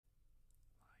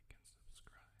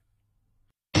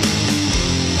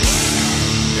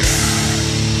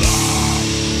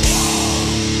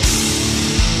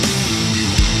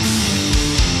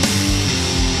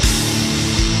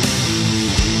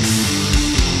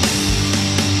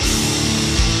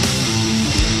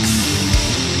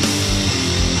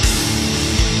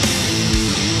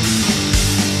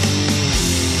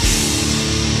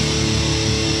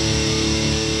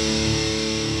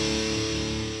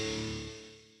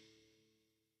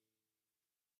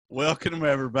Welcome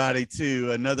everybody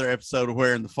to another episode of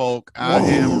Where in the Folk. I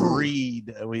am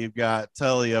Reed. We've got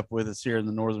Tully up with us here in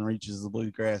the northern reaches of the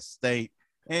Bluegrass State,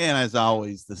 and as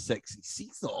always, the sexy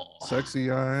Cecil.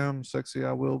 Sexy I am, sexy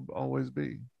I will always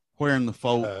be. Where in the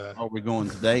Folk are we going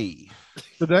today?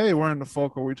 Today, where in the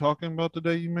folk are we talking about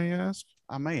today, you may ask?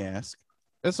 I may ask.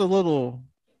 It's a little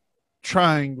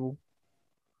triangle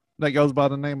that goes by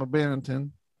the name of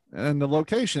Bennington. And the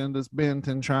location of this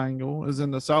Bennington Triangle is in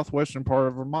the southwestern part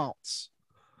of Vermont.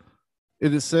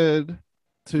 It is said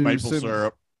to Maple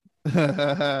syrup.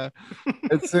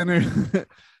 It's centered.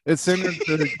 It's centered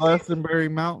to the Glastonbury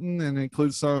Mountain and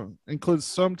includes some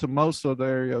to most of the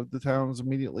area of the towns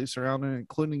immediately surrounding,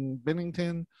 including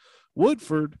Bennington,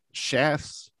 Woodford,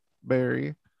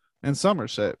 Shaftesbury, and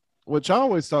Somerset. Which I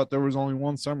always thought there was only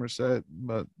one Somerset,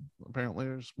 but apparently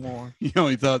there's more. You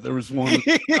only thought there was one.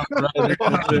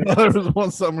 There was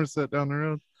one Somerset down the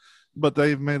road, but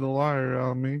they've made a liar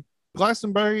out of me.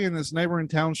 Glastonbury and its neighboring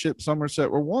township,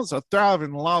 Somerset, were once a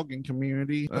thriving logging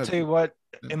community. I'll tell you what,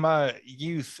 in my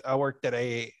youth, I worked at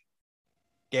a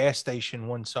gas station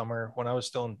one summer when I was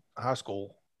still in high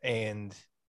school, and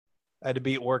I had to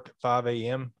be at work at 5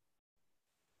 a.m.,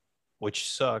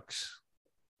 which sucks.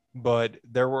 But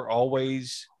there were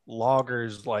always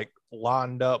loggers like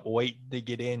lined up waiting to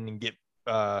get in and get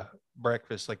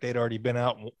breakfast. Like they'd already been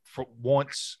out for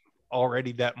once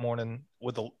already that morning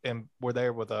and were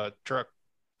there with a truck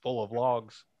full of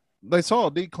logs. They saw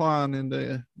a decline in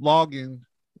the logging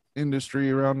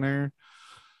industry around there.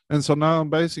 And so now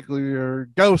basically are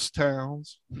ghost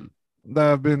towns that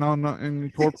have been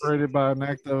incorporated by an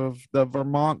act of the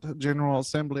Vermont General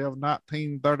Assembly of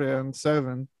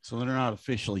 1937. So they're not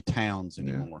officially towns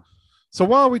anymore. Yeah. So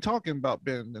why are we talking about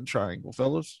Bennington Triangle,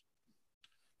 fellas?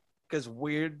 Because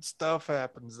weird stuff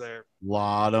happens there. A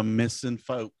lot of missing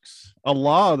folks. A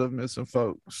lot of missing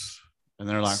folks. And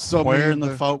they're like, where in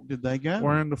the folk did they go?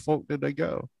 Where in the folk did they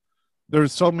go?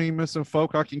 There's so many missing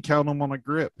folk, I can count them on a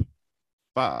grip.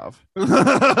 5.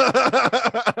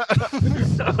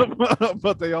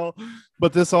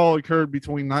 But this all occurred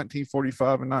between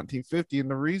 1945 and 1950.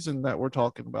 And the reason that we're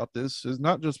talking about this is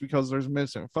not just because there's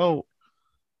missing folk,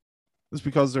 it's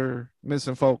because they're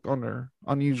missing folk under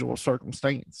unusual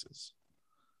circumstances.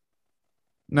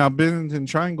 Now, Bennington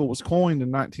Triangle was coined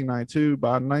in 1992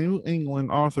 by a New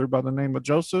England author by the name of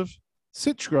Joseph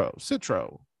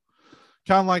Citro.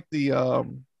 Kind of like the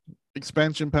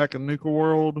expansion pack of Nuka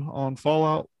World on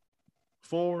Fallout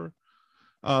 4.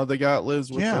 The guy that lives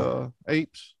with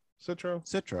apes.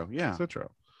 Citro, yeah. Citro.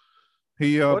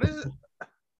 He what is it?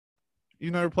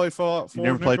 You never played Fallout 4?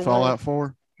 You never played Fallout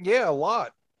 4? Yeah, a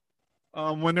lot.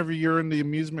 Whenever you're in the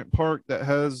amusement park that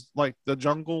has like the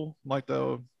jungle, like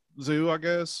the zoo, I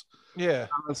guess. Yeah.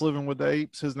 That's living with the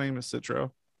apes. His name is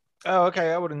Citro. Oh,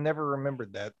 okay. I would have never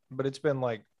remembered that, but it's been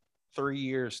like 3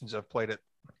 years since I've played it.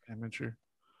 Amateur.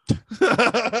 Well,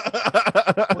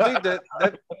 dude,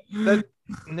 that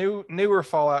newer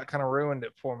Fallout kind of ruined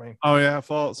it for me. Oh yeah,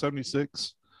 Fallout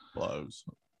 76 blows.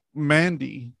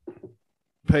 Mandy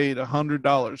paid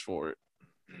 $100 for it.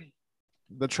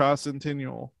 The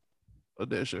Tricentennial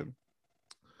Edition.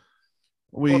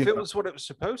 Well, if it was what it was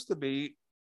supposed to be,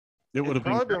 it would have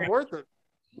probably been worth it.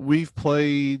 We've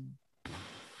played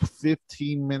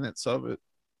 15 minutes of it.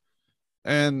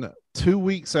 And 2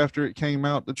 weeks after it came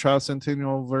out, the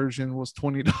Tricentennial version was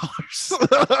 $20.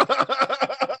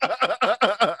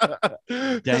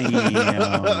 Damn.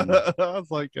 I was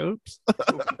like, oops.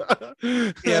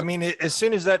 Yeah, I mean, as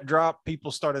soon as that dropped, people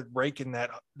started breaking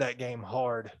that game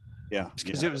hard. Yeah.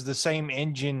 Because it was the same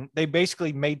engine. They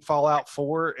basically made Fallout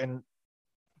 4 and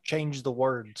changed the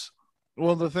words.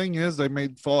 Well, the thing is, they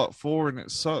made Fallout 4 and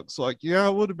it sucks. Like, yeah,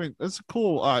 it would have been, it's a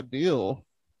cool ideal.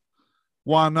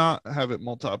 Why not have it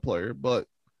multiplayer? But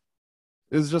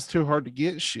it's just too hard to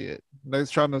get shit. They're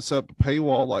trying to set up a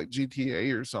paywall like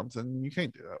GTA or something. You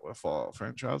can't do that with Fallout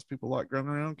franchise. People like running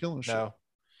around killing shit. No.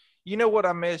 You know what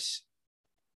I miss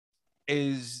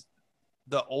is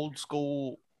the old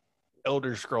school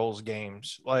Elder Scrolls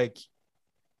games. Like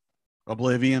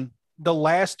Oblivion. The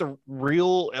last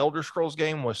real Elder Scrolls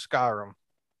game was Skyrim.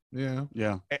 Yeah.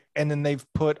 Yeah. And then they've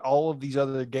put all of these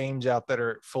other games out that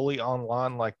are fully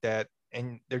online like that,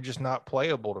 and they're just not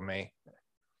playable to me.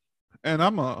 And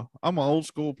I'm an old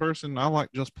school person. I like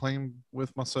just playing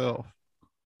with myself.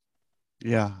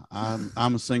 Yeah,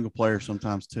 I'm a single player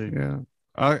sometimes too. Yeah.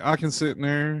 I can sit in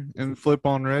there and flip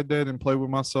on Red Dead and play with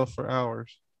myself for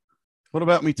hours. What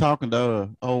about me talking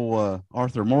to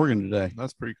Arthur Morgan today?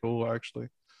 That's pretty cool, actually.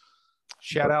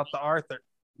 Shout out to Arthur.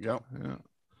 Yep. Yeah.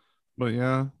 But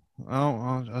yeah,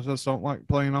 I just don't like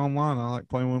playing online. I like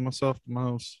playing with myself the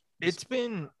most. It's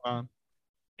been fun.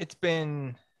 It's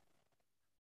been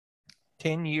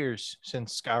 10 years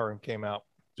since Skyrim came out.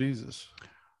 Jesus.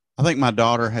 I think my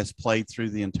daughter has played through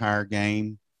the entire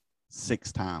game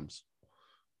 6 times.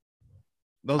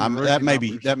 Those are rookie That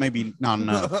may numbers. be not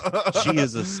enough. She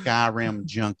is a Skyrim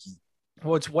junkie.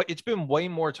 Well, it's been way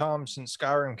more times since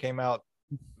Skyrim came out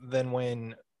than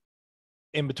when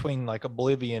in between like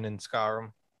Oblivion and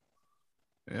Skyrim.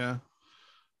 Yeah.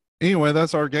 Anyway,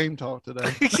 that's our game talk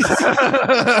today.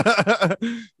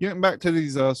 Getting back to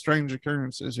these strange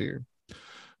occurrences here.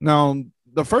 Now,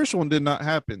 the first one did not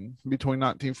happen between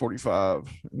 1945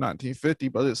 and 1950,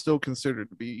 but it's still considered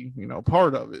to be,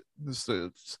 part of it. It's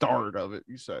the start of it,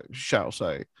 shall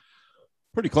say.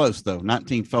 Pretty close though.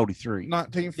 1943.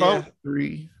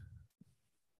 1943,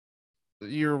 the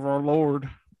year of our Lord.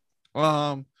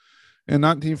 In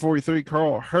 1943,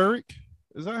 Carl Herrick,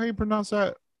 is that how you pronounce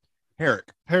that?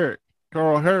 Herrick.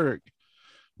 Carl Herrick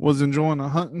was enjoying a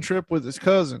hunting trip with his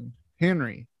cousin,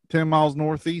 Henry, 10 miles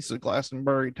northeast of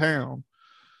Glastonbury town.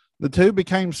 The two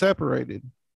became separated,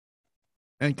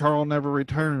 and Carl never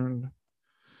returned.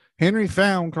 Henry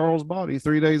found Carl's body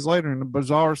 3 days later in a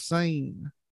bizarre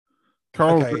scene.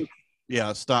 Carl, Okay.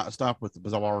 Yeah, stop with the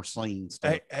bizarre scene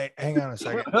stuff. Hey, hang on a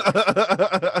second.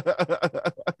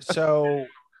 So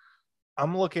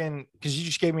I'm looking because you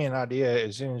just gave me an idea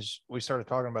as soon as we started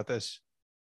talking about this.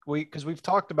 Because we've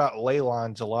talked about ley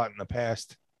lines a lot in the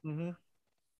past,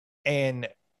 and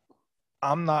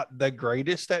I'm not the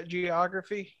greatest at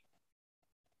geography,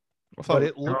 but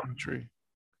it looks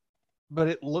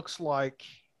like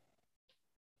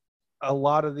a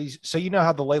lot of these. So you know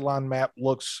how the ley line map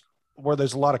looks, where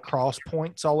there's a lot of cross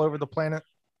points all over the planet.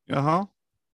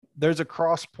 There's a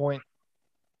cross point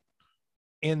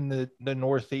in the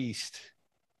northeast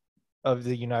of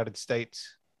the United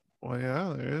States. Well,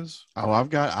 yeah, there is. Oh,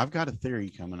 I've got a theory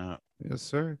coming up. Yes,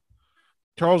 sir.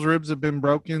 Charles' ribs had been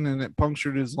broken and it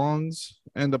punctured his lungs,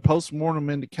 and the postmortem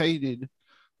indicated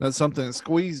that something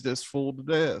squeezed this fool to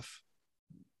death.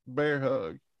 Bear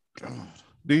hug. God.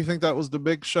 Do you think that was the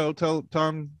Big Show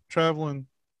time traveling?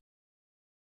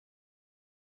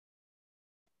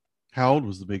 How old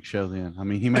was the Big Show then? I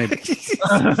mean, he made I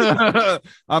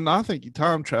think he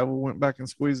time traveled, went back and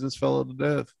squeezed this fellow to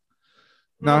death.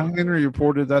 Now, Henry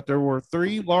reported that there were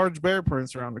 3 large bear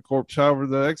prints around the corpse. However,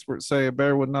 the experts say a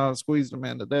bear would not have squeezed a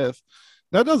man to death.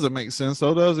 That doesn't make sense,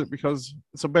 though, does it? Because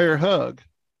it's a bear hug.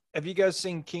 Have you guys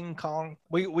seen King Kong?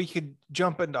 We could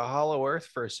jump into Hollow Earth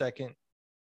for a second.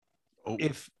 Oh.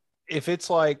 If it's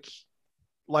like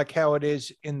how it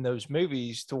is in those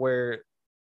movies, to where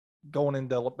going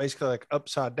into basically like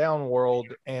upside down world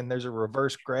and there's a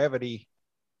reverse gravity,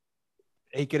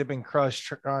 he could have been crushed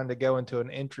trying to go into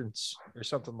an entrance or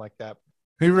something like that.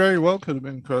 He very well could have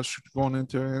been crushed going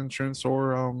into an entrance,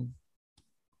 or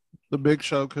the Big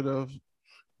Show could have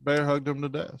bear hugged him to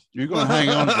death. You're going to hang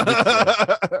on to the Big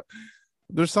Show.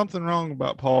 There's something wrong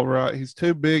about Paul Wright. He's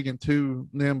too big and too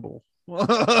nimble.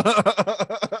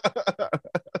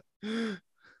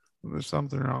 There's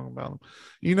something wrong about him.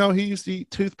 He used to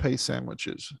eat toothpaste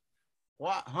sandwiches.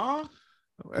 What? Huh?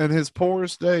 In his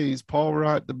poorest days, Paul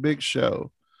Wright, the Big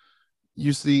Show,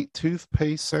 used to eat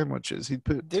toothpaste sandwiches. He'd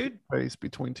put toothpaste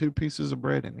between 2 pieces of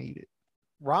bread and eat it.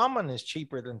 Ramen is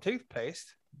cheaper than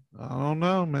toothpaste. I don't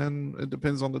know, man. It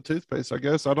depends on the toothpaste, I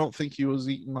guess. I don't think he was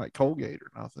eating like Colgate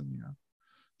or nothing.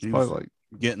 He probably was like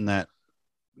getting that,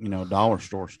 dollar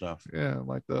store stuff. Yeah,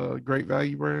 like the Great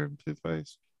Value brand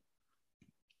toothpaste,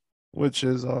 which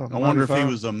is I wonder if he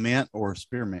 95. was a mint or a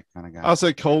spearmint kind of guy. I'll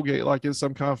say Colgate, like it's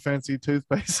some kind of fancy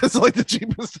toothpaste. It's like the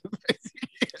cheapest toothpaste.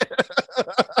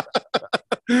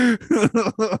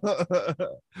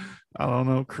 I don't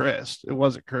know. Crest. It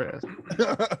wasn't Crest.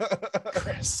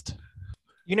 Crest.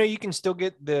 You can still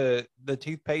get the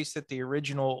toothpaste that the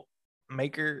original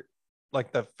maker,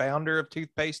 like the founder of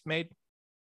toothpaste, made.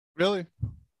 Really?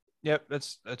 Yep,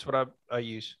 that's what I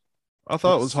use. I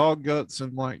thought it was hog guts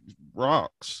and like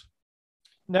rocks.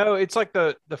 No, it's like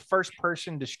the first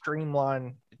person to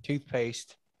streamline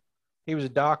toothpaste. He was a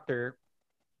doctor,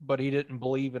 but he didn't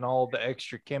believe in all the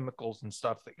extra chemicals and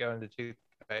stuff that go into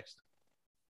toothpaste.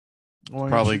 Well,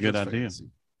 probably a good idea. Fancy?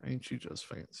 Ain't you just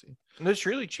fancy? And it's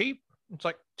really cheap. It's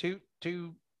like two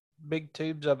big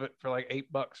tubes of it for like $8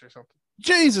 or something.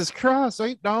 Jesus Christ,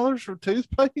 $8 for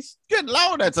toothpaste? Good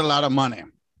Lord, that's a lot of money.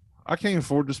 I can't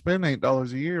afford to spend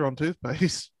 $8 a year on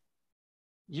toothpaste.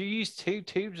 You use 2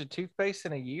 tubes of toothpaste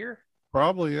in a year?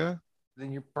 Probably, yeah.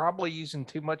 Then you're probably using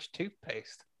too much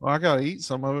toothpaste. Well, I gotta eat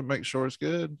some of it, make sure it's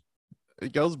good.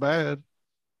 It goes bad.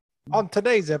 On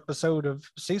today's episode of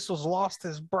Cecil's Lost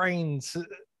His Brains.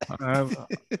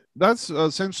 That's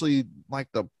essentially like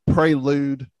the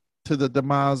prelude to the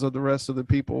demise of the rest of the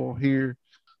people here.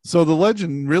 So the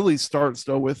legend really starts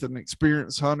though with an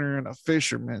experienced hunter and a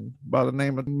fisherman by the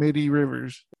name of Mitty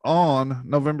Rivers. On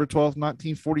November 12th,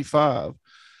 1945,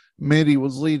 Mitty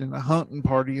was leading a hunting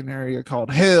party in an area called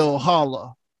Hell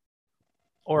Hollow.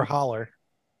 Or holler.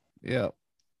 Yep.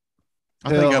 I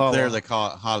think Hell up there Hollow. they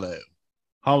call it Hollow.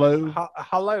 Hollow.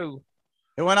 Hello.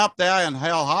 It went up there in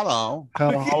Hell Hollow.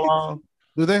 Hell Hollow.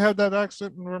 Do they have that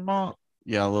accent in Vermont?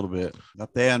 Yeah, a little bit.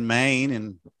 Up there in Maine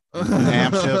and New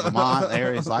Hampshire, Vermont,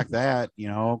 areas like that, you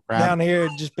know. Down here,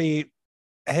 it'd just be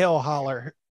hell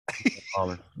holler.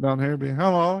 Down here be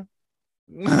hello.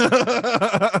 You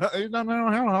don't know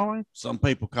hello. Some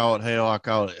people call it hell. I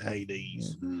call it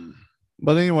Hades.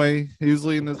 But anyway, he was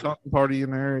leading this hunting party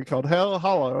in an area called Hell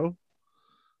Hollow.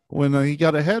 When he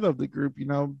got ahead of the group, you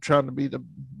know, trying to be the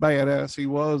badass he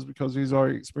was because he's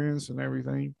already experienced and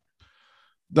everything,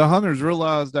 the hunters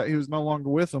realized that he was no longer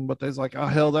with them, but they's like, oh,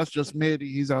 hell, that's just Mitty.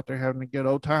 He's out there having a good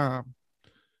old time.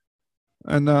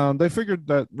 And they figured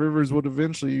that Rivers would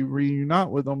eventually reunite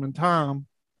with them in time.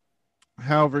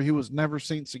 However, he was never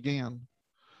seen again.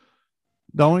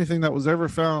 The only thing that was ever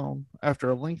found after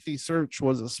a lengthy search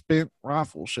was a spent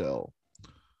rifle shell.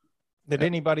 Did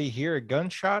anybody hear a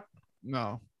gunshot?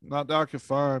 No, not that I could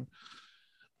find.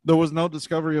 There was no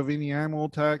discovery of any animal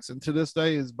attacks, and to this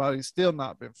day, his body's still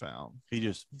not been found. He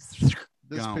just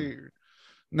Disappeared.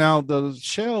 Now, the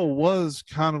shell was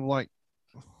kind of like,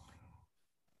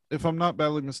 if I'm not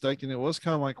badly mistaken, it was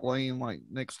kind of like laying like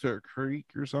next to a creek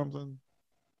or something.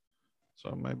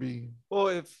 So maybe. Well,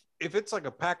 if it's like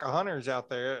a pack of hunters out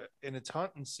there and it's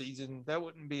hunting season, that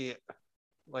wouldn't be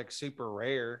like super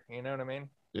rare. You know what I mean?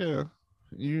 Yeah.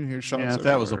 You hear shots. Yeah, if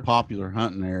that was a popular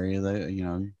hunting area, they, you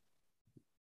know.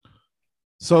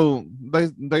 So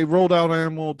they rolled out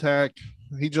animal attack.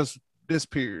 He just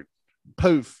disappeared.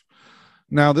 Poof.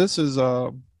 Now this is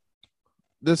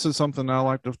something I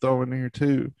like to throw in here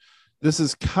too. This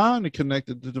is kind of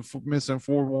connected to the missing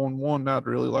 411. I'd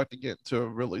really like to get to a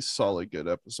really solid, good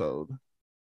episode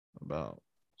about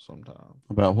sometime.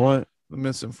 About what? The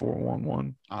missing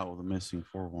 411. Oh, the missing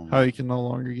 411. How you can no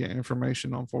longer get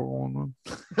information on 411.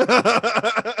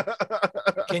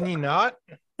 Can you not?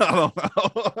 I don't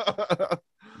know.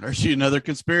 There's another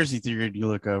conspiracy theory you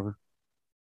look over.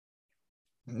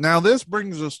 Now this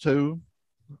brings us to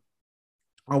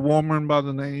a woman by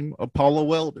the name of Paula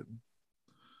Weldon.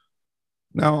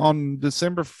 Now, on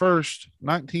December 1st,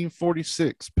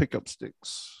 1946, Pickup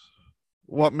Sticks,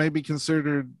 what may be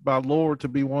considered by lore to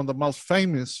be one of the most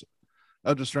famous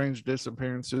of the strange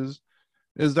disappearances,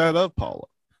 is that of Paula.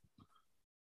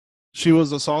 She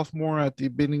was a sophomore at the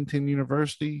Bennington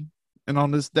University, and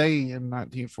on this day in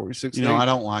 1946, You know, I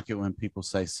don't like it when people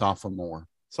say sophomore.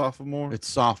 sophomore. It's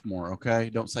sophomore, okay?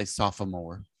 Don't say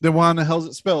sophomore. Then why in the hell is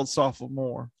it spelled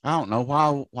sophomore? I don't know.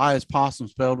 Why is possum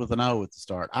spelled with an O at the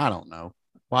start? I don't know.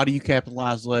 Why do you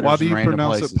capitalize letters? Why do you in random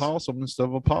pronounce places? it possum instead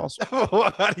of apostle?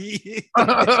 Why do you?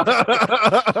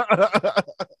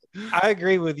 I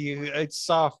agree with you. It's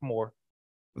sophomore.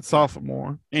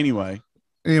 Sophomore. Anyway,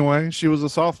 She was a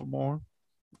sophomore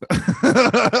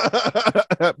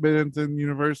at Bennington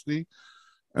University.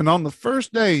 And on the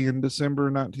first day in December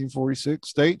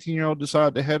 1946, the 18-year-old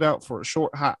decided to head out for a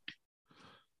short hike.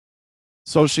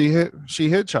 So she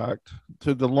hitchhiked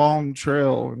to the long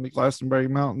trail in the Glastonbury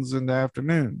Mountains in the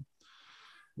afternoon.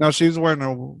 Now she was wearing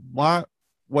a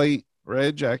lightweight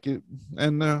red jacket,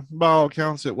 and by all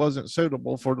accounts, it wasn't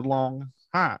suitable for the long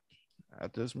hike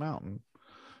at this mountain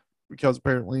because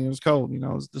apparently it was cold. You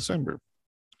know, it was December.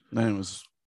 then it was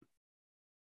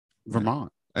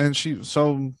Vermont. And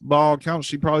so by all accounts,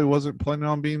 she probably wasn't planning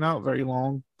on being out very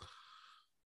long.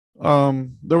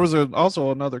 There was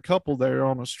also another couple there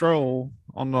on a stroll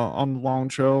on the long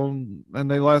trail,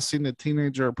 and they last seen the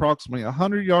teenager approximately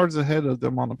 100 yards ahead of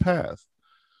them on the path.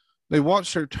 They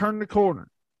watched her turn the corner,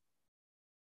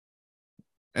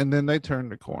 and then they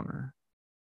turned the corner,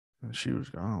 and she was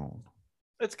gone.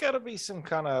 It's got to be some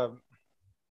kind of.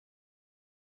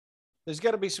 There's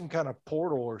got to be some kind of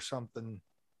portal or something.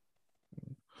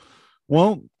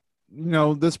 Well, you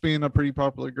know, this being a pretty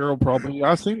popular girl, probably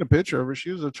I seen the picture of her.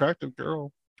 She was an attractive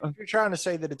girl. If you're trying to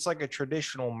say that it's like a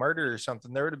traditional murder or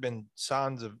something, there would have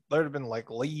been like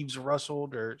leaves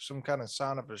rustled or some kind of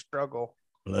sign of a struggle.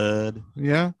 Blood.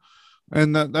 Yeah.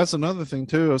 And that's another thing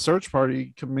too. A search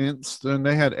party commenced, and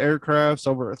they had aircrafts,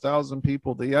 over 1,000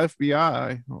 people. The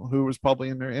FBI, who was probably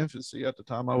in their infancy at the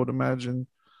time, I would imagine,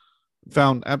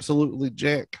 found absolutely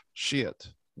jack shit.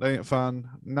 They didn't find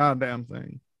not a damn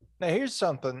thing. Now, here's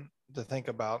something to think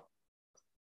about.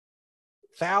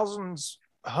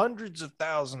 Hundreds of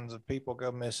thousands of people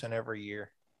go missing every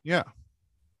year. Yeah.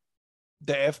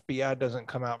 the FBI doesn't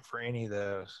come out for any of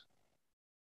those.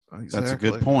 That's a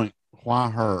good point. Why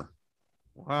her?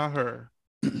 Why her?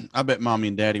 I bet mommy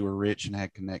and daddy were rich and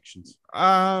had connections.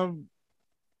 I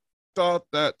thought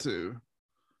that too.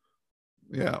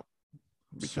 Yeah.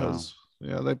 Because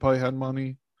they probably had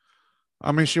money.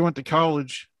 I mean, she went to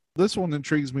college. This one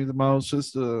intrigues me the most.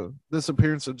 Is the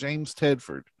disappearance of James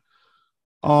Tedford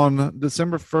on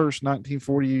December 1st,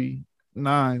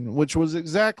 1949, which was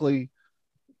exactly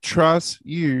trust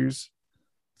years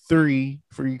 3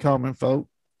 for you common folk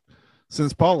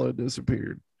since Paula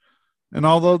disappeared. And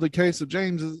although the case of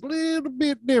James is a little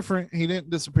bit different, he didn't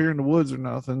disappear in the woods or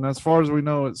nothing. As far as we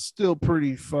know, it's still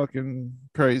pretty fucking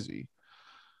crazy.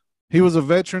 He was a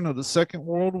veteran of the Second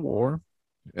World War,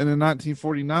 and in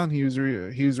 1949 he was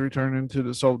returning to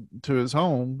his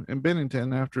home in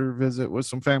Bennington after a visit with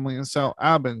some family in South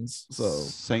Albans. So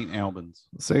St. Albans.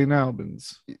 St.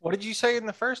 Albans. What did you say in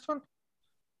the first one?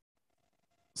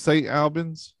 St.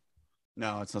 Albans.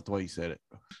 No, that's not the way you said it.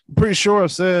 I'm pretty sure I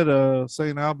said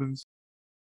St. Albans.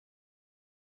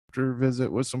 After a visit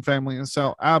with some family in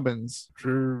South Albans.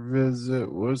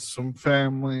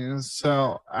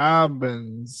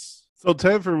 So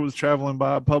Tedford was traveling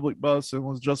by a public bus and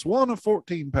was just one of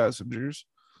 14 passengers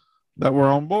that were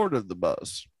on board of the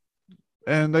bus.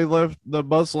 And the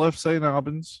bus left St.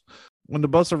 Albans. When the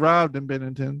bus arrived in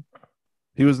Bennington,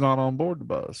 he was not on board the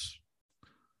bus.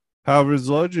 However, his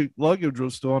luggage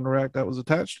was still on the rack that was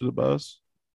attached to the bus,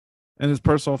 and his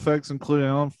personal effects, including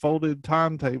an unfolded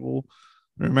timetable,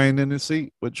 remained in his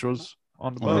seat, which was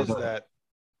on the bus. What is that?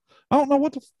 I don't know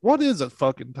what is a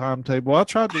fucking timetable. I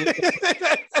tried to.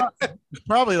 It's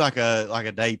probably like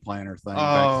a day planner thing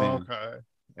back then. Okay.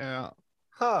 Yeah.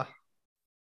 Huh.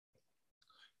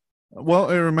 Well,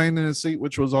 it remained in his seat,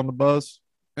 which was on the bus,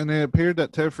 and it appeared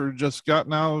that Tedford just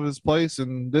gotten out of his place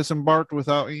and disembarked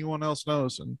without anyone else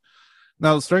noticing.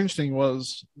 Now, the strange thing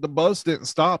was the bus didn't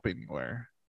stop anywhere.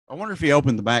 I wonder if he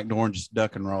opened the back door and just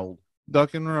duck and rolled.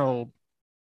 Duck and rolled.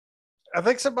 I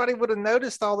think somebody would have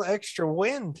noticed all the extra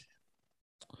wind.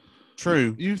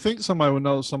 True. You think somebody would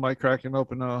know somebody cracking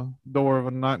open a door of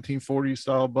a 1940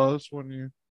 style bus, wouldn't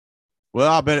you?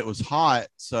 Well, I bet it was hot,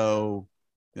 so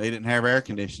they didn't have air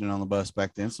conditioning on the bus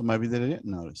back then, so maybe they didn't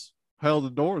notice. Hell,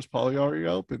 the door is probably already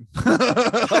open.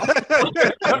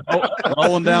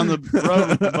 Rolling down the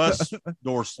road, the bus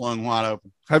door slung wide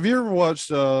open. Have you ever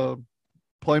watched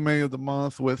Playmate of the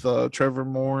Month with Trevor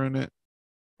Moore in it?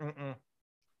 Mm-mm.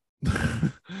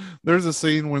 There's a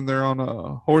scene when they're on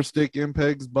a Horse Dick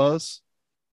Impeg's bus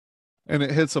and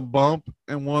it hits a bump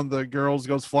and one of the girls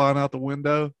goes flying out the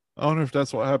window. I wonder if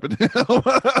that's what happened to him.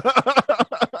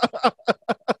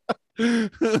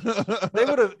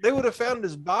 They would have found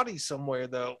his body somewhere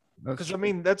though, because I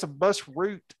mean that's a bus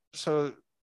route, so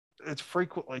it's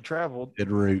frequently traveled.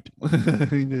 Good route.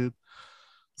 He did.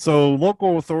 So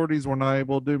local authorities were not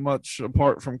able to do much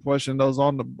apart from question those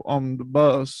on the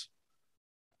bus.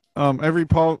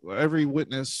 Every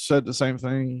witness said the same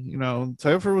thing. You know,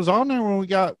 Tedford was on there when we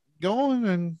got going,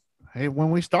 and hey, when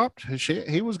we stopped,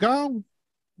 he was gone.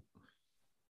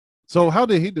 So how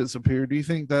did he disappear? Do you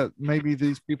think that maybe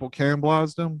these people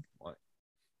cannibalized him?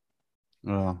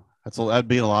 That'd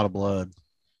be a lot of blood.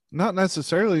 Not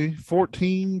necessarily.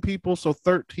 14 people, so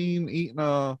 13 eating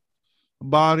a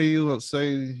body. Let's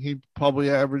say he probably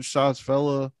average size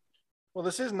fella. Well,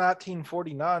 this is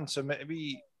 1949, so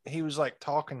maybe he was like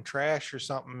talking trash or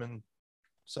something, and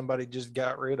somebody just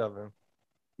got rid of him,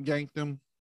 yanked him.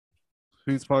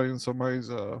 He's probably in somebody's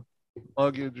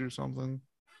luggage or something.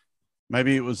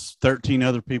 Maybe it was 13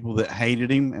 other people that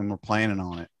hated him and were planning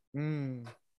on it.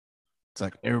 It's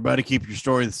like, everybody keep your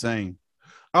story the same.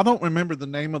 I don't remember the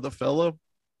name of the fella,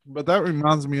 but that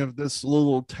reminds me of this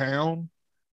little town.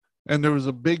 And there was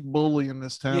a big bully in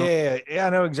this town. Yeah, I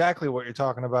know exactly what you're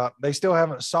talking about. They still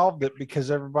haven't solved it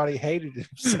because everybody hated him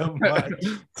so much.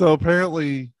 So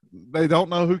apparently they don't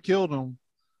know who killed him,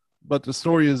 but the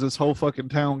story is this whole fucking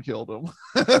town killed him.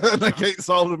 They can't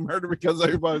solve the murder because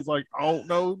everybody's like, oh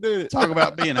no, who did it? Talk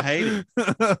about being hated.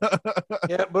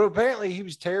 Yeah, but apparently he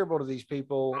was terrible to these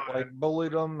people, like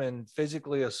bullied them and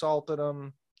physically assaulted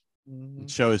them.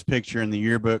 Show his picture in the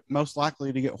yearbook, most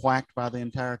likely to get whacked by the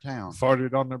entire town.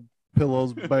 Farted on their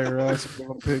pillows, bare ass,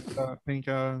 pink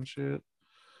eye and shit.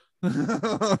 Take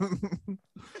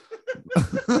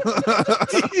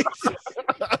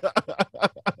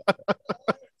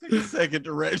a second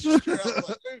to register. I was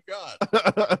like,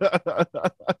 oh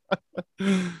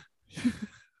God.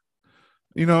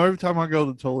 You know, every time I go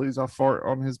to Tully's, I fart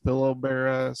on his pillow, bare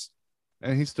ass,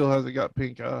 and he still hasn't got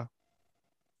pink eye.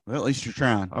 Well, at least you're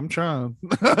trying. I'm trying.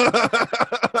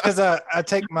 Because I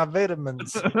take my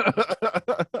vitamins.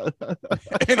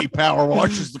 And he power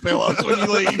washes the pillows when you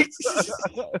leave.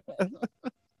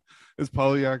 It's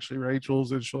probably actually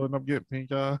Rachel's, and she'll end up getting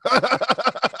pink eye.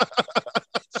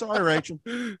 Sorry, Rachel.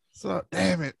 So,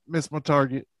 damn it, missed my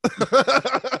target.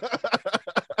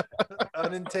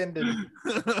 Unintended.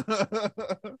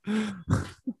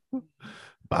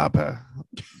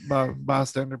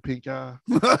 Bystander pink eye.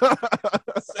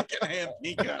 Secondhand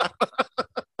pink eye.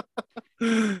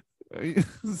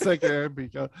 Secondhand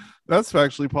pink eye. That's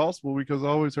actually possible because I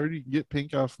always heard you can get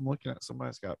pink eye from looking at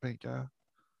somebody's got pink eye.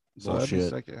 So that'd be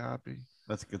Bullshit. second happy.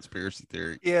 That's a conspiracy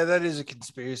theory. Yeah, that is a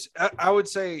conspiracy. I would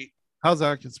say How's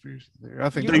that a conspiracy theory? I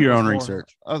think Do your there's own more.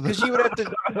 research. because you would have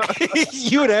to,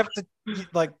 you would have to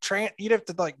like you'd have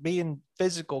to like be in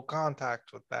physical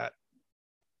contact with that.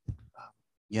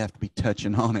 You have to be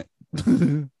touching on it.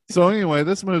 So anyway,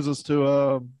 this moves us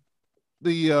to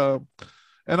and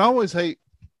I always hate,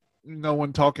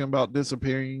 when talking about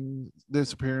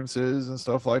disappearances and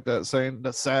stuff like that, saying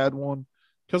the sad one,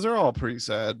 because they're all pretty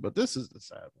sad, but this is the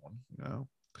sad one.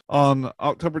 On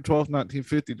October 12th,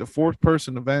 1950, the fourth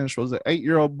person to vanish was an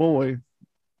 8-year-old boy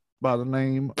by the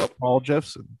name of Paul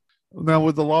Jeffson. Now,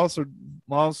 with the loss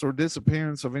or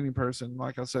disappearance of any person,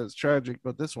 like I said, it's tragic,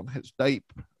 but this one hits deep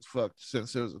as fuck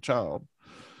since he was a child.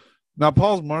 Now,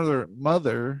 Paul's mother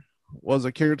was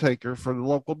a caretaker for the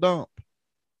local dump.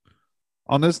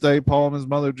 On this day, Paul and his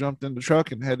mother jumped in the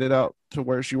truck and headed out to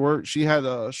where she worked. She had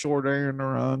a short errand to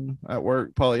run at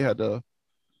work. Probably had to,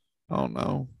 I don't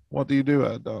know. What do you do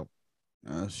at a dump?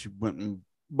 She went and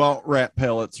bought rat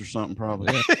pellets or something,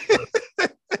 probably.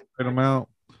 Get them out.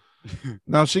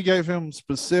 Now, she gave him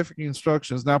specific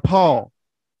instructions. Now, Paul,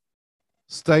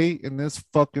 stay in this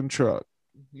fucking truck.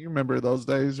 You remember those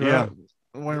days, right? Yeah.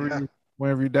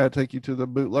 Whenever your dad take you to the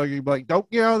bootleg, you'd be like, don't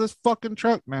get out of this fucking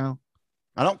truck now.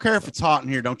 I don't care if it's hot in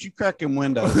here. Don't you crack them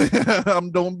windows.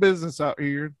 I'm doing business out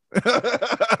here.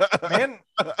 Man,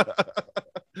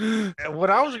 when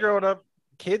I was growing up,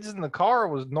 kids in the car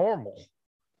was normal.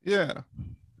 Yeah.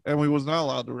 And we was not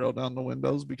allowed to roll down the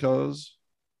windows because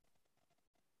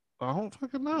I don't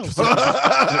fucking know. It's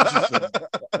just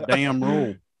a damn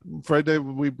rule. I'm afraid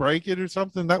we break it or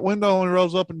something. That window only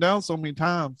rolls up and down so many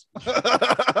times.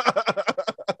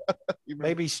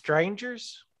 Maybe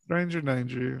strangers. Stranger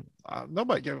danger.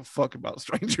 Nobody gave a fuck about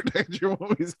stranger danger when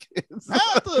we was kids.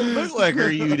 How the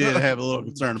bootlegger you did have a little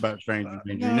concern about stranger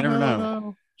danger. You never know.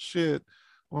 No. Shit.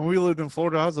 When we lived in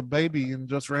Florida, I was a baby and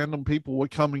just random people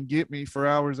would come and get me for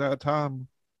hours at a time.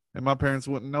 And my parents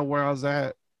wouldn't know where I was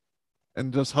at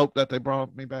and just hope that they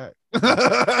brought me back.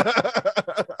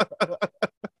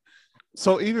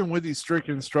 So even with these strict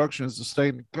instructions to stay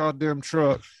in the goddamn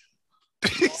truck,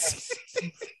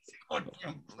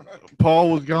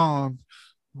 Paul was gone.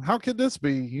 How could this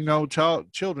be?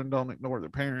 Children don't ignore their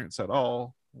parents at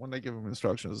all when they give them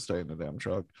instructions to stay in the damn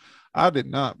truck. I did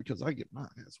not because I get my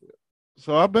ass whipped.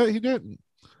 So I bet he didn't.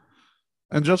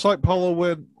 And just like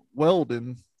Paulo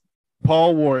Weldon,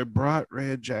 Paul wore a bright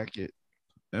red jacket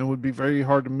and would be very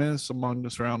hard to miss among the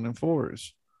surrounding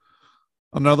forest.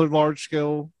 Another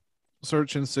large-scale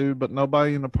search ensued, but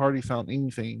nobody in the party found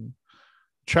anything.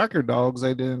 Tracker dogs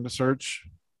aided in the search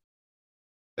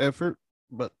effort,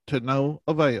 but to no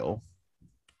avail.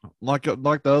 Like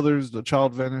the others, the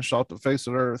child vanished off the face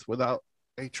of the earth without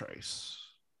a trace.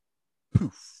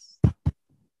 Poof.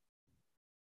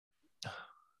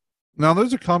 Now,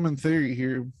 there's a common theory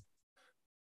here,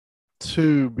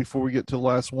 too, before we get to the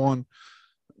last one.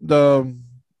 The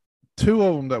two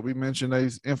of them that we mentioned, they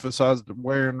emphasized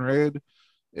wearing red.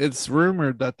 It's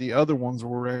rumored that the other ones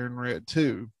were wearing red,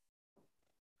 too.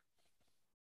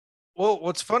 Well,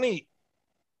 what's funny,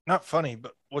 not funny,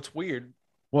 but what's weird.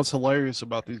 What's hilarious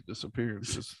about these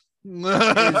disappearances?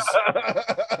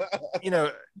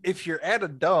 If you're at a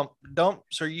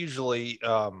dumps are usually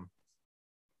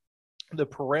the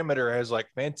perimeter has like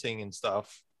fencing and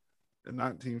stuff. In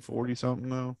 1940 something,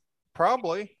 though.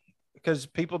 Probably because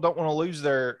people don't want to lose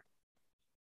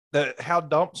how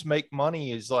dumps make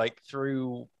money is like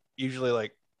through usually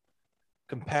like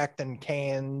compacting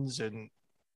cans and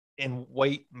in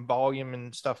weight and volume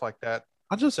and stuff like that.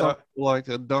 I just feel like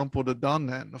a dump would have done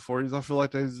that in the 40s. I feel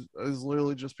like there's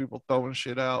literally just people throwing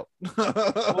shit out.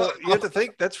 Well, you have to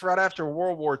think that's right after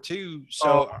World War II.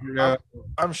 So yeah.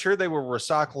 I'm sure they were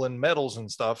recycling metals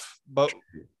and stuff. But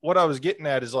what I was getting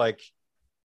at is like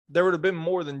there would have been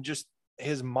more than just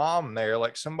his mom there.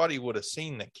 Like somebody would have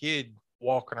seen the kid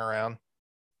walking around,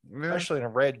 especially in a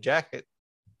red jacket.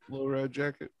 Little red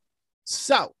jacket.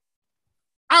 So,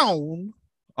 on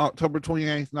October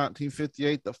 28th,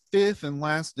 1958, the fifth and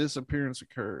last disappearance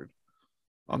occurred.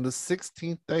 On the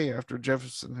 16th day after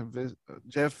Jefferson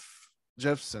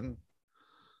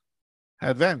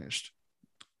had vanished.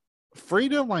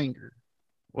 Frida Langer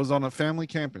was on a family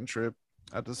camping trip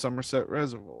at the Somerset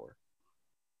Reservoir.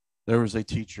 There was a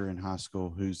teacher in high school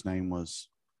whose name was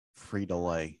Frida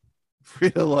Lay.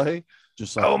 Frida Lay.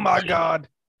 Just like Oh my God.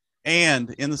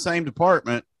 And in the same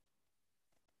department,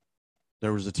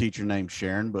 there was a teacher named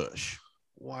Sharon Bush.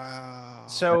 Wow.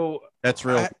 So That's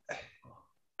real.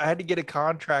 I had to get a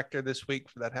contractor this week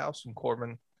for that house in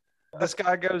Corbin. This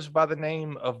guy goes by the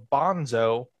name of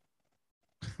Bonzo,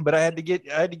 but I had to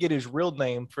get his real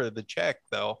name for the check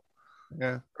though,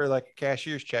 Yeah. for like a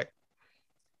cashier's check.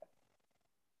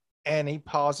 And he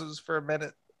pauses for a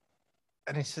minute,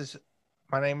 and he says,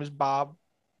 "My name is Bob.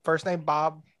 First name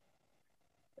Bob."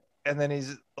 And then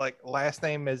he's like, last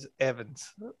name is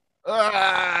Evans.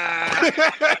 I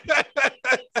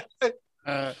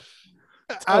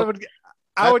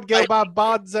would go by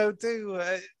Bonzo too.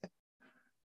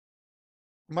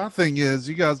 My thing is,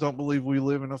 you guys don't believe we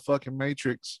live in a fucking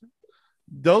matrix.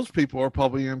 Those people are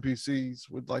probably NPCs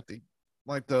with like the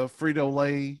Frito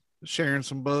Lay, sharing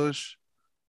some Bush,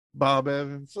 Bob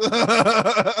Evans.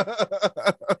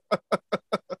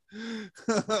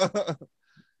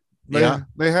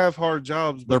 They have hard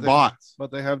jobs. They're bots.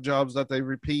 But they have jobs that they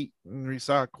repeat and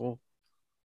recycle.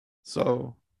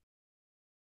 So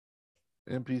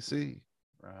NPC.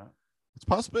 Right. It's a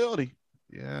possibility.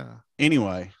 Yeah.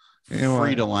 Anyway.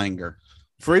 Frida Langer.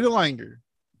 Frida Langer.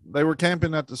 They were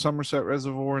camping at the Somerset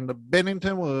Reservoir in the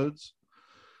Bennington Woods.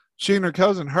 She and her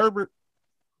cousin Herbert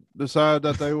decided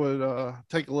that they would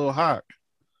take a little hike.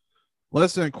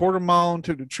 Less than a quarter mile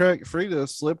into the trek, Frida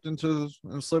slipped and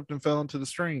fell into the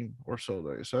stream, or so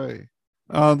they say.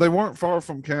 They weren't far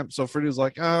from camp, so Frida's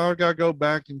like, "Oh, I gotta go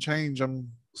back and change.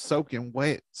 I'm soaking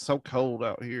wet, so cold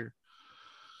out here."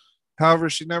 However,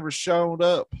 she never showed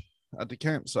up at the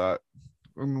campsite.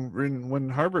 When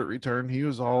Herbert returned, he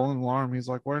was all in alarm. He's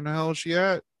like, "Where in the hell is she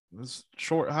at? This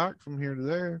short hike from here to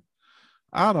there.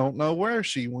 I don't know where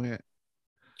she went."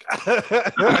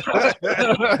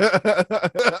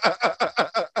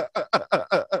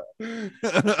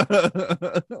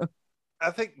 I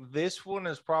think this one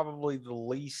is probably the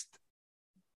least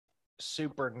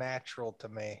supernatural to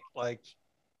me. Like,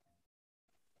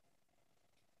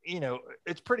 you know,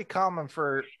 it's pretty common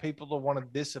for people to want to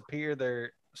disappear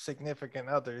their significant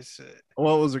others.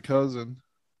 What was her cousin?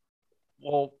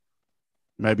 Well,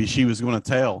 maybe she was going to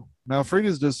tell. Now,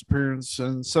 Frida's disappearance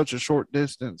in such a short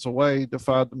distance away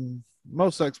defied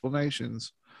most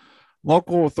explanations.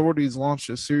 Local authorities launched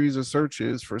a series of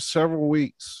searches for several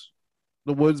weeks.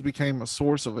 The woods became a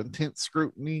source of intense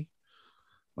scrutiny.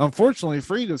 Unfortunately,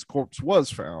 Frida's corpse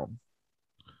was found,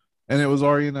 and it was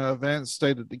already in an advanced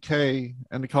state of decay,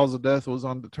 and the cause of death was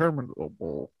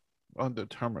undeterminable.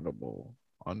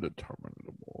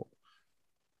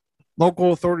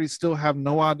 Local authorities still have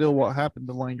no idea what happened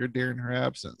to Langer during her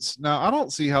absence. Now, I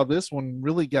don't see how this one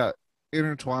really got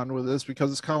intertwined with this, because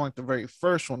it's kind of like the very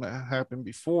first one that happened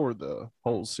before the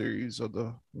whole series of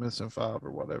the Missing Five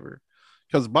or whatever,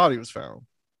 because the body was found.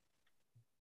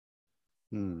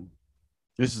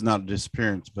 This is not a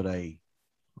disappearance, but a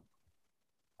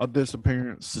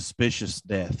disappearance, suspicious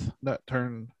death that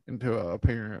turned into an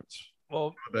appearance.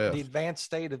 Well, the advanced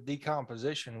state of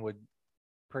decomposition would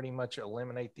pretty much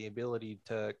eliminate the ability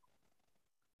to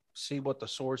see what the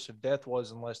source of death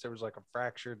was, unless there was like a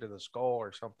fracture to the skull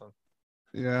or something.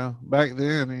 Yeah, back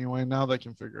then anyway. Now they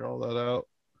can figure all that out.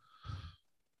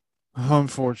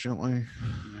 Unfortunately.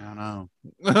 Yeah, I know.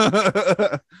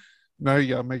 Now you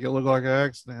gotta make it look like an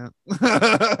accident.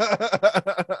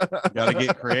 Gotta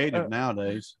get creative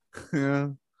nowadays. Yeah.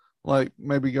 Like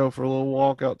maybe go for a little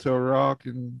walk out to a rock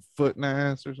and foot and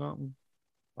ass or something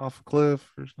off a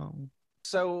cliff or something.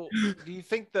 So do you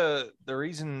think the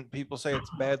reason people say it's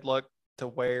bad luck to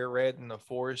wear red in the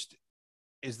forest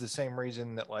is the same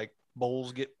reason that like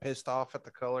bulls get pissed off at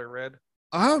the color red?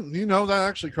 That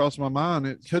actually crossed my mind.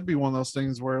 It could be one of those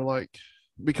things where, like,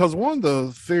 because one of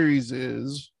the theories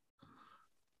is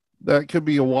that could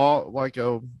be a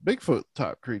Bigfoot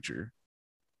type creature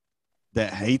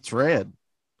that hates red.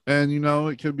 And,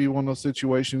 it could be one of those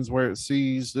situations where it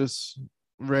sees this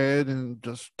red and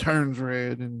just turns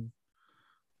red and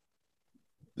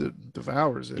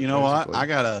devours it. You know what? I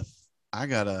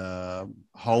got a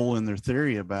hole in their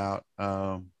theory about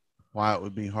why it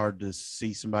would be hard to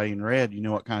see somebody in red. You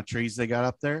know what kind of trees they got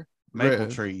up there? Maple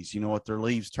trees. You know what their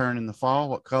leaves turn in the fall?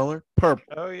 What color? Purple.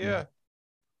 Oh, yeah.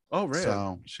 Oh, red.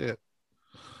 So, shit.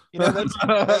 That's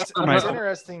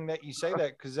interesting that you say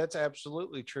that, because that's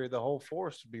absolutely true. The whole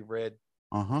forest would be red.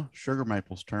 Sugar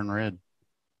maples turn red.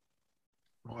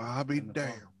 Well, I'll be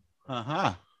damned.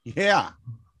 Yeah.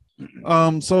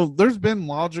 So there's been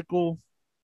logical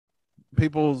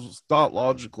people thought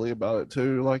logically about it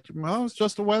too. Like, oh, it's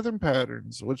just the weather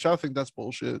patterns, which I think that's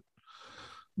bullshit.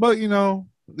 But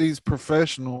these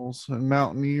professionals and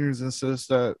mountaineers insist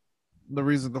that the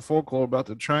reason the folklore about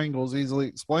the triangle is easily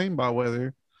explained by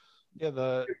weather.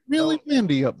 Yeah, Really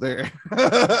windy up there.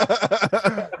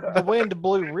 the wind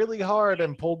blew really hard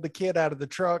and pulled the kid out of the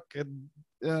truck and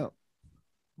Yeah.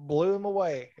 blew him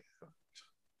away.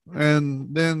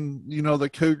 And then the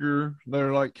cougar,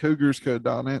 they're like cougars could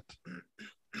on it.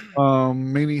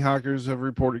 Many hikers have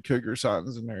reported cougar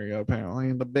sightings in the area apparently,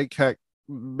 and the big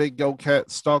gold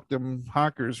cat stalked them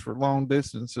hikers for long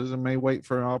distances and may wait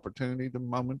for an opportunity, the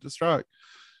moment to strike.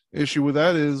 Issue with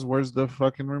that is, where's the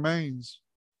fucking remains?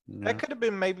 That could have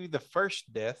been maybe the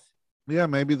first death. Yeah,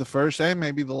 maybe the first and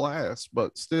maybe the last,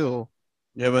 but still.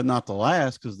 Yeah, but not the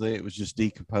last, because it was just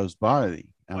decomposed body.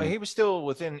 Well, he was still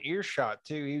within earshot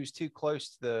too. He was too close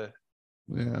to the.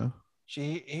 Yeah.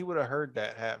 He would have heard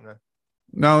that happening.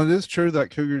 No, it is true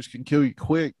that cougars can kill you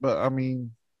quick, but I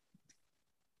mean,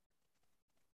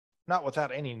 not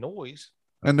without any noise.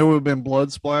 And there would have been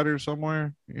blood splatter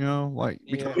somewhere, like.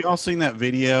 Yeah. Have y'all seen that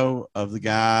video of the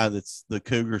guy that's the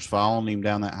cougars following him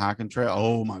down that hiking trail?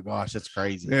 Oh my gosh, that's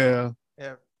crazy. Yeah.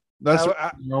 Yeah. That's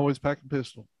you're always pack a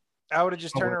pistol. I would have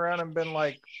just turned around and been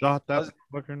like, shot that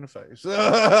fucker in the face.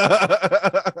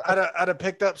 I'd have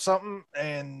picked up something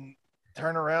and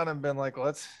turned around and been like,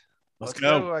 let's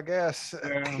go, I guess.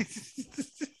 Yeah.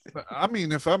 I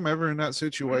mean, if I'm ever in that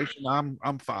situation,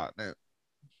 I'm fighting it.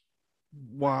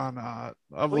 Why not?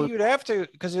 Well, you'd have to,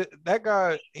 because that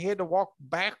guy, he had to walk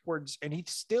backwards and he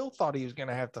still thought he was going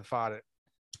to have to fight it.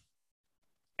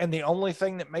 And the only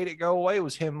thing that made it go away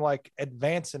was him like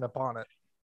advancing upon it.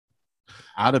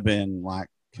 I'd have been like,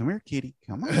 come here, kitty.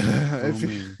 Come on.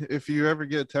 If you ever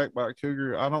get attacked by a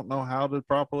cougar, I don't know how to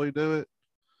properly do it,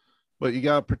 but you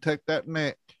got to protect that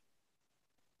neck.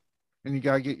 And you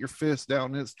got to get your fist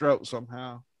down its throat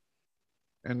somehow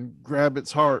and grab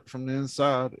its heart from the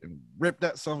inside and rip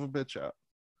that son of a bitch out.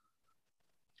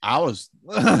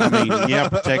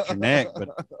 Protect your neck, but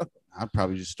I'd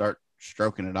probably just start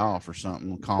stroking it off or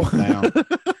something, calm it down.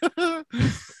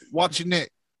 Watch your neck.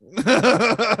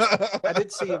 I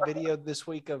did see a video this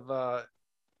week of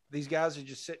these guys are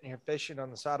just sitting here fishing on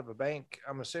the side of a bank,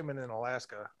 I'm assuming in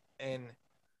Alaska, and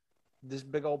this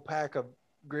big old pack of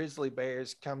grizzly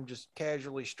bears come just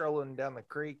casually strolling down the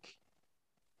creek,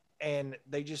 and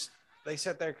they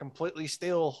sat there completely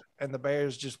still, and the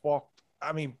bears just walked,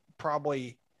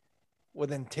 probably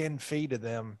within 10 feet of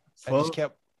them,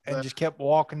 and just kept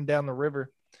walking down the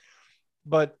river.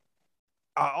 But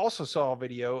I also saw a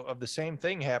video of the same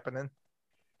thing happening,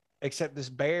 except this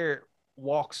bear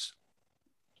walks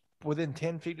within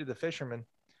 10 feet of the fisherman.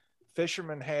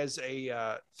 Fisherman has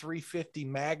a 350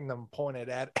 Magnum pointed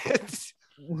at it.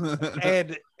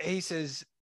 And he says,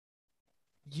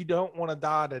 "You don't want to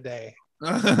die today."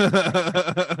 and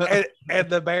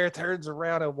the bear turns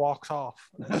around and walks off.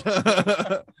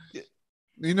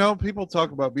 People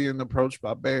talk about being approached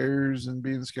by bears and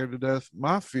being scared to death.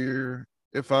 My fear,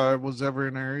 if I was ever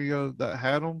in an area that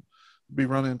had them, would be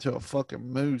running into a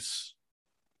fucking moose.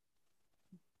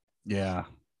 Yeah.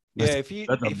 Even if you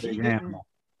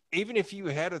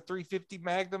had a 350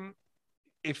 Magnum,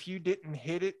 if you didn't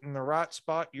hit it in the right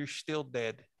spot, you're still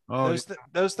dead.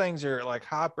 Those things are like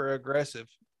hyper aggressive.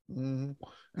 Mm-hmm.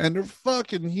 And they're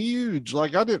fucking huge.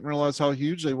 Like, I didn't realize how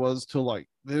huge they was till like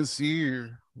this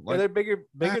year. Like, they're bigger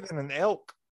than an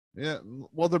elk. Yeah,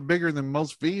 well, they're bigger than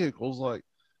most vehicles. Like,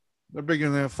 they're bigger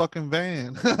than a fucking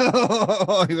van.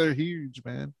 Like, they're huge,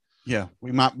 man. Yeah,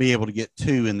 we might be able to get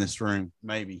two in this room,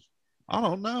 maybe. I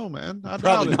don't know, man.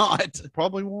 Probably not.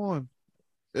 Probably one,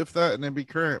 if that, and it'd be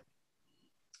crap.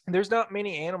 There's not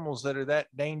many animals that are that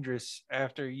dangerous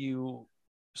after you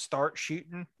start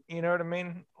shooting. You know what I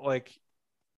mean? Like,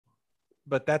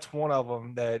 but that's one of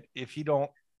them that if you're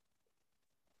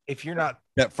not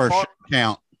that first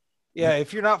count. Yeah,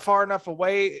 if you're not far enough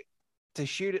away to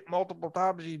shoot it multiple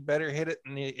times, you better hit it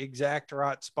in the exact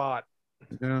right spot.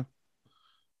 Yeah.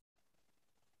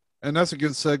 And that's a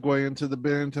good segue into the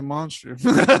Bennington Monster.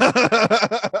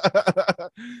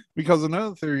 Because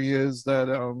another theory is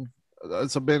that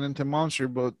it's a Bennington Monster,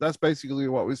 but that's basically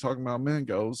what we was talking about a minute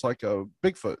ago. It's like a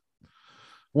Bigfoot.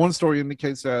 One story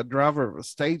indicates that a driver of a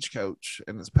stagecoach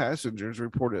and his passengers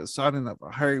reported a sighting of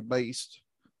a hairy beast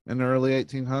in the early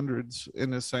 1800s in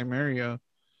the same area,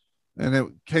 and it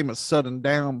came a sudden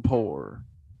downpour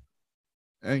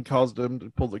and caused them to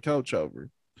pull the coach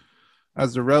over.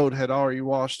 As the road had already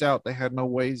washed out, they had no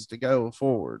ways to go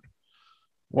forward.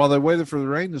 While they waited for the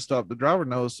rain to stop, the driver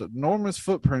noticed enormous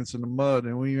footprints in the mud,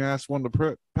 and when you asked one of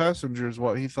the passengers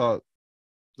what he thought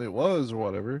it was or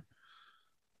whatever,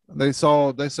 They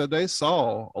said they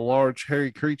saw a large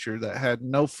hairy creature that had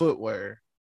no footwear.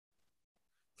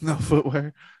 No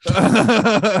footwear.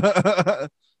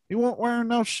 He wasn't wearing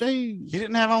no shoes. He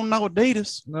didn't have on no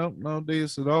Adidas. Nope, no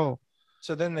Adidas at all.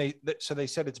 So then they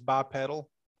said it's bipedal.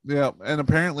 Yeah, and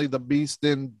apparently the beast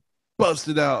then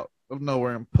busted out of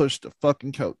nowhere and pushed the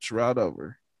fucking coach right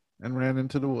over and ran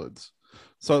into the woods.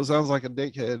 So it sounds like a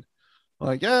dickhead.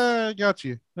 Like, yeah, I got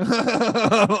you.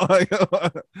 Like,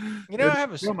 You know, I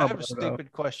have a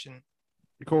stupid question.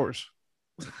 Of course.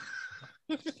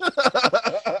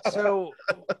 So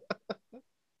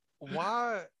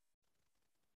why,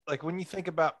 like when you think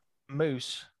about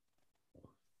moose,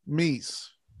 Meese.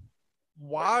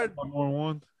 why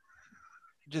 111.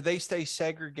 do they stay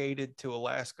segregated to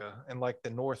Alaska and like the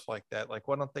north like that? Like,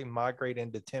 why don't they migrate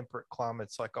into temperate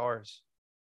climates like ours?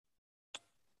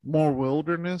 More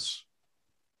wilderness,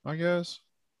 I guess.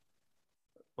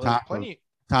 Well, there's Type of- plenty.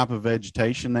 Type of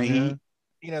vegetation they Yeah. eat.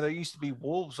 You know, there used to be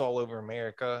wolves all over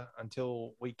America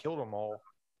until we killed them all.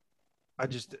 I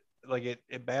just like it.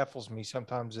 It baffles me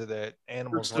sometimes that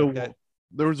animals Still, like that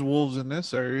there was wolves in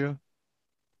this area.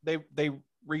 they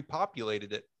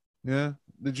repopulated it. Yeah.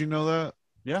 Did you know that?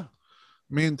 Yeah.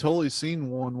 Me and Tully seen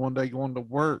one day going to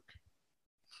work.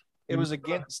 It was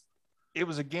against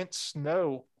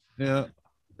snow. Yeah.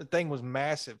 The thing was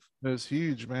massive. It was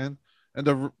huge, man. And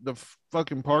the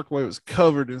fucking parkway was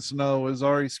covered in snow. It was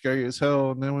already scary as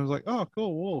hell. And then we was like, oh,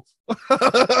 cool, wolf.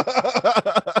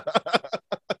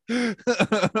 Did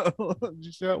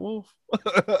you see that wolf?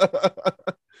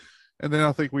 And then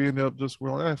I think we ended up just,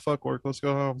 we're like, fuck work, let's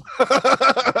go home.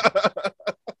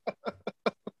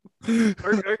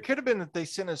 Or it could have been that they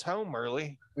sent us home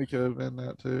early. It could have been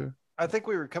that too. I think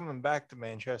we were coming back to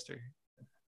Manchester,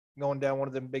 going down one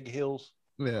of them big hills.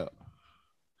 Yeah.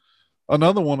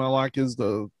 Another one I like is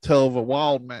the Tale of a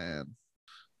Wild Man.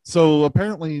 So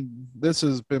apparently this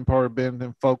has been part of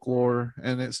Bennington folklore,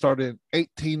 and it started in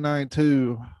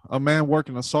 1892. A man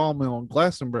working a sawmill in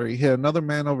Glastonbury hit another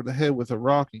man over the head with a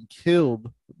rock and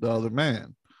killed the other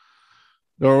man.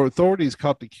 The authorities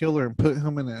caught the killer and put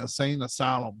him in an insane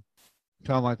asylum,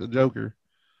 kind of like the Joker.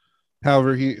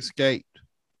 However, he escaped.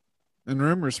 And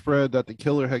rumors spread that the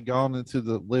killer had gone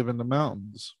live in the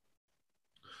mountains.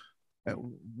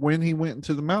 When he went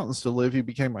into the mountains to live, he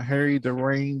became a hairy,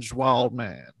 deranged wild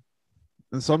man.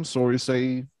 And some stories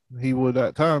say he would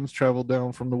at times travel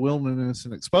down from the wilderness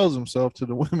and expose himself to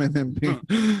the women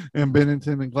in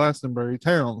Bennington and Glastonbury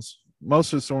towns.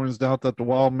 Most historians doubt that the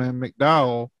wild man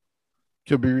McDowell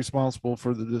could be responsible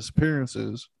for the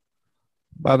disappearances.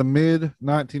 By the mid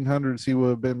 1900s, he would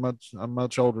have been a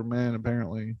much older man,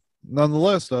 apparently.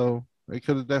 Nonetheless, though, it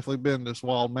could have definitely been this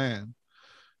wild man.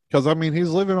 Because, I mean, he's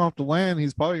living off the land.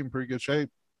 He's probably in pretty good shape.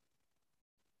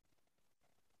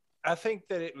 I think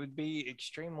that it would be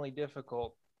extremely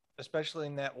difficult, especially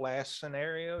in that last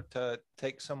scenario, to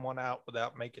take someone out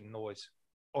without making noise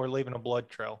or leaving a blood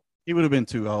trail. He would have been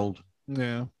too old.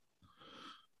 Yeah.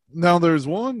 Now, there's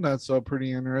one that's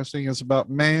pretty interesting. It's about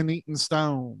man-eating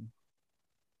stone.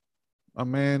 A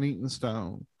man-eating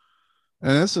stone.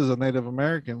 And this is a Native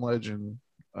American legend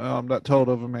that told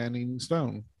of a man-eating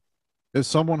stone. If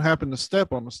someone happened to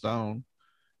step on the stone,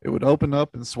 it would open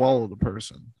up and swallow the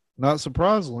person. Not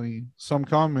surprisingly, some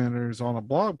commenters on a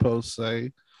blog post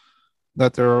say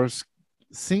that there are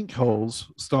sinkholes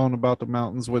strewn about the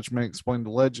mountains, which may explain the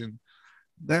legend.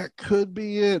 That could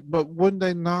be it, but wouldn't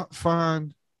they not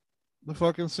find the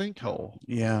fucking sinkhole?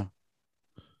 Yeah.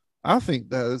 I think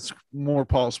that it's more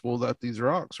possible that these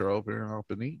rocks are opening up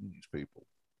and eating these people.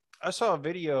 I saw a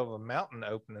video of a mountain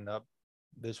opening up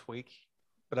this week,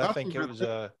 but I think it was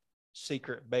a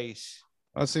secret base.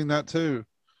 I've seen that too.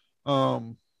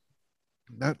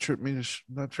 That tripped me.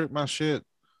 That tripped my shit.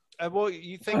 Well,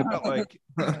 you think about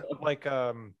like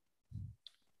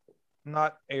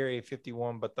not Area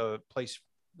 51, but the place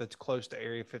that's close to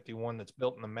Area 51 that's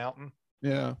built in the mountain.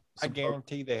 Yeah, I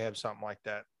guarantee they have something like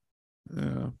that.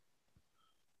 Yeah.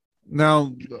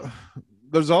 Now,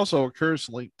 there's also a curse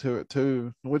link to it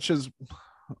too, which is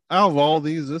out of all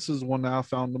these, this is one that I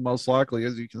found the most likely,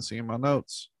 as you can see in my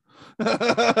notes.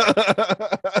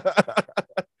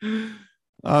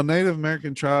 Native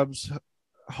American tribes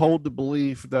hold the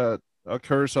belief that a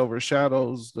curse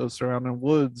overshadows the surrounding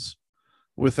woods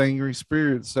with angry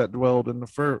spirits that dwelled in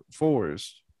the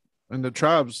forest. And the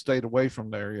tribes stayed away from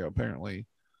the area, apparently.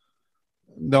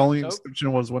 The only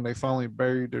exception was when they finally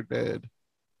buried their dead.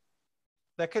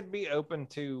 That could be open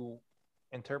to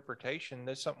interpretation.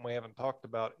 There's something we haven't talked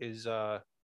about is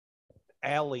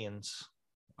aliens.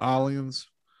 Aliens.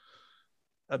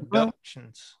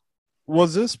 Abductions.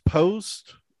 Was this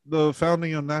post the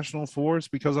founding of national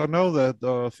forest? Because I know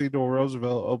that Theodore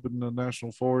Roosevelt opened the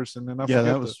national forest, and then I Yeah,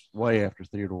 forget that was way after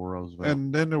Theodore Roosevelt.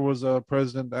 and then there was a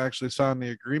president that actually signed the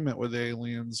agreement with the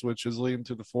aliens, which is leading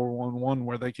to the 411,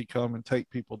 where they could come and take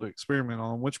people to experiment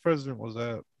on. Which president was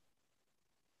that?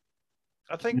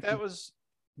 I think that was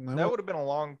that would have been a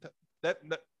long that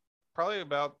probably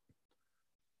about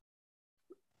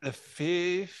the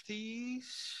 50s.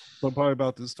 But probably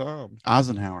about this time.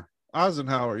 Eisenhower.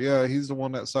 Eisenhower, yeah, he's the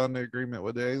one that signed the agreement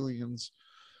with the aliens.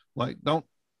 Like, don't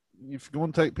if you're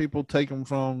going to take people, take them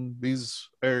from these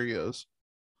areas.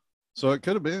 So it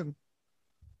could have been.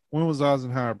 When was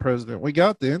Eisenhower president? We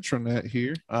got the intranet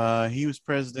here. He was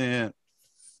president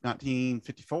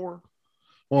 1954,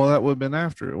 Well, that would have been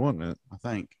after it, wouldn't it? I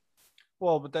think.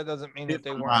 Well, but that doesn't mean that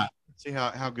they weren't. Right. See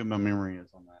how good my memory is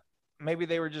on that. Maybe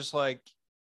they were just like,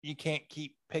 you can't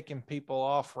keep picking people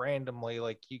off randomly.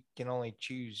 Like, you can only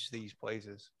choose these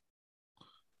places.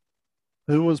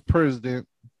 Who was president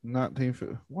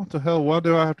 1950? What the hell? Why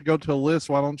do I have to go to a list?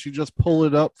 Why don't you just pull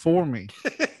it up for me?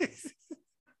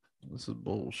 This is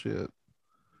bullshit.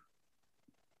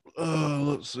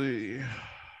 Let's see.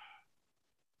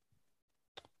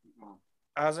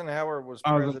 Eisenhower was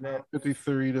I was president.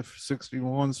 53 to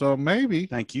 61. So maybe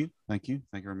Thank you. Thank you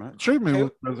very much. Truman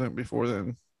was president before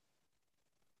then.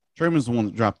 Truman's the one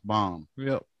that dropped the bomb.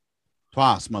 Yep.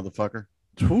 Twice, motherfucker.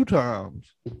 2 times.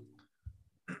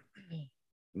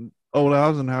 Old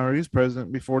Eisenhower, he's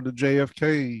president before the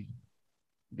JFK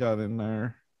got in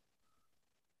there.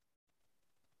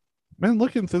 Man,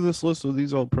 looking through this list of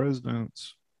these old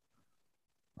presidents,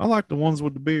 I like the ones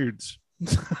with the beards.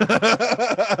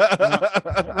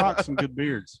 Rock some good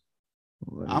beards.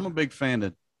 I'm a big fan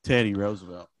of Teddy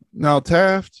Roosevelt. Now,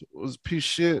 Taft was a piece of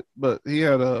shit, but he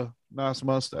had a nice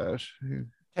mustache.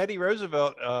 Teddy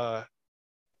Roosevelt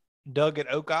dug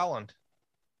at Oak Island.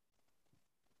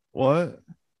 What?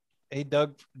 He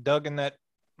dug in that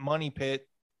money pit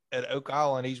at Oak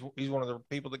Island. He's one of the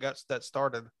people that got that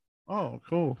started. Oh,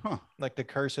 cool. Huh. Like the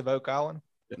curse of Oak Island.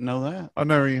 Didn't know that. I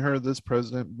never even heard of this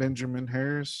president, Benjamin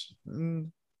Harris.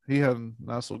 He had a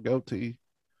nice little goatee.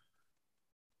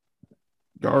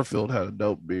 Garfield had a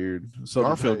dope beard. So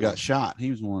Garfield got shot.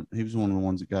 He was one of the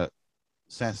ones that got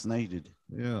assassinated.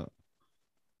 Yeah.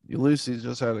 Ulysses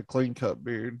just had a clean cut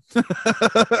beard. All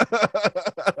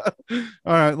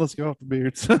right, let's go off the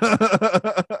beards.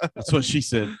 That's what she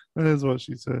said. That is what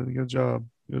she said. Good job.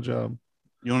 Good job.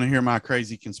 You want to hear my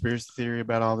crazy conspiracy theory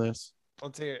about all this?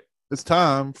 Let's hear it. It's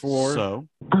time for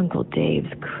Uncle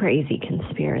Dave's crazy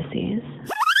conspiracies.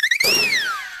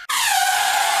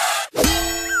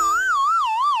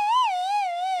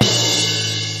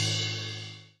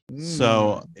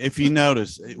 So if you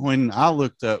notice, when I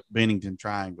looked up Bennington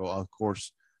Triangle, of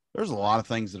course, there's a lot of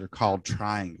things that are called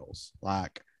triangles.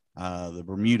 Like the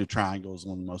Bermuda Triangle is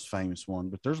one of the most famous one,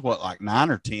 but there's like 9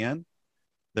 or 10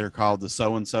 that are called the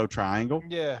so-and-so triangle.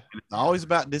 Yeah. And it's always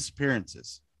about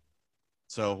disappearances.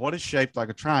 So what is shaped like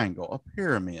a triangle? A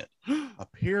pyramid. A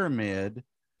pyramid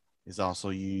is also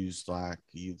used, like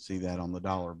you'd see that on the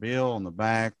dollar bill on the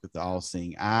back with the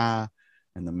all-seeing eye,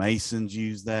 and the Masons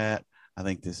use that. I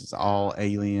think this is all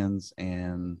aliens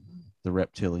and the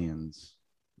reptilians.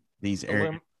 These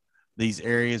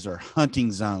areas are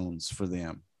hunting zones for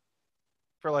them.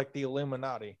 For like the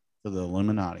Illuminati. For the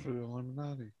Illuminati.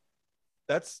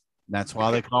 That's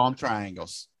why they call them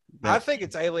triangles. I think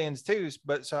it's aliens too,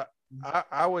 but so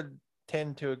I would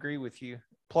tend to agree with you.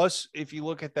 Plus, if you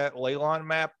look at that ley line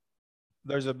map,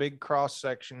 there's a big cross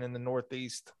section in the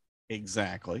northeast.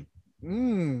 Exactly.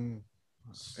 Interesting.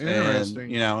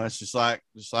 And, it's just like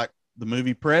the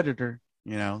movie Predator.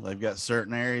 They've got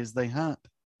certain areas they hunt.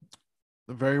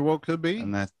 Very well could be.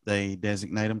 And that they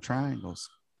designate them triangles.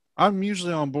 I'm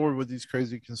usually on board with these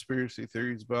crazy conspiracy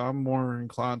theories, but I'm more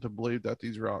inclined to believe that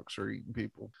these rocks are eating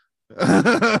people.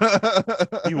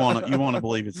 You want to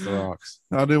believe it's the rocks.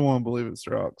 I do want to believe it's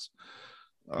the rocks.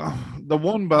 The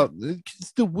one about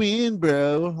it's the wind,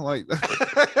 bro. Like that'd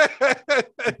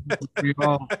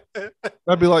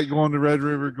be like going to Red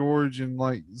River Gorge and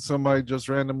like somebody just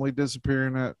randomly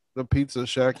disappearing at the pizza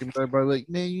shack and everybody like,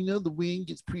 man, the wind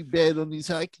gets pretty bad on these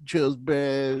hiking trails,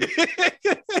 bro.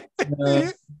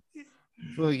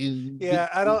 Fucking yeah,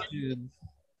 I don't.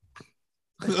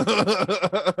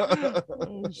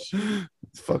 Oh, shit.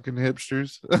 Fucking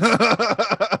hipsters.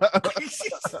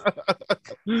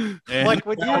 Like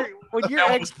when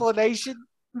your explanation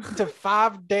to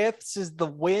 5 deaths is the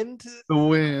wind. The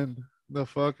wind. The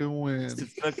fucking wind. It's the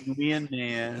fucking wind,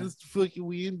 man. It's the fucking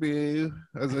wind, bro.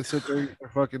 As I sit there eating their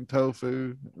fucking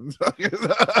tofu.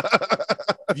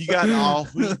 If you got all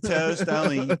wheat toast, I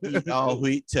only eat all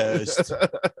wheat toast.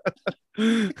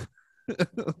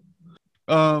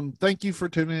 Thank you for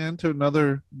tuning in to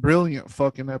another brilliant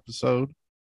fucking episode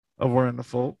of We're in the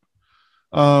Folk.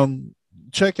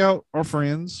 Check out our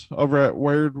friends over at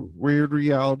Weird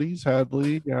Realities,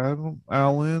 Hadley, Adam,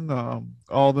 Alan,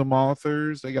 all them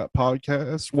authors. They got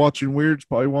podcasts. Watching Weird's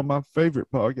probably one of my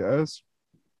favorite podcasts.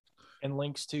 And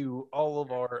links to all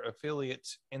of our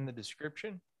affiliates in the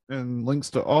description. And links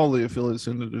to all the affiliates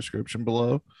in the description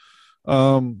below.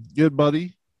 Good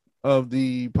buddy of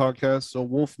the podcast, so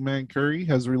Wolfman Curry,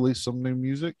 has released some new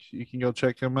music. You can go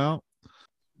check him out.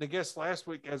 The guest last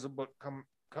week has a book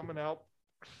coming out.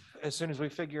 As soon as we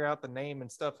figure out the name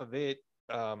and stuff of it,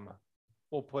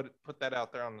 we'll put that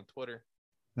out there on the Twitter.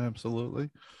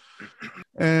 Absolutely.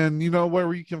 And you know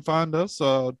where you can find us?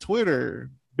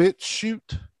 Twitter,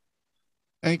 BitChute,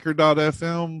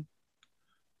 Anchor.fm,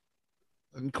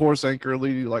 and of course Anchor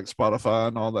leading like Spotify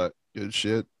and all that good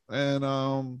shit.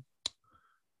 And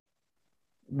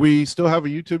we still have a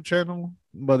YouTube channel,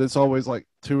 but it's always like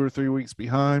 2 or 3 weeks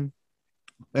behind.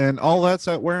 And all that's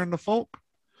at Wearing the Folk.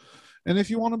 And if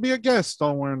you want to be a guest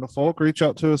on Wearing the Folk, reach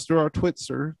out to us through our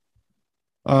Twitster,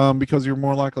 because you're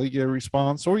more likely to get a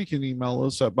response, or you can email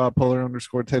us at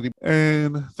bipolar_Teddy.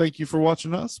 And thank you for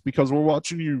watching us, because we're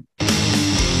watching you.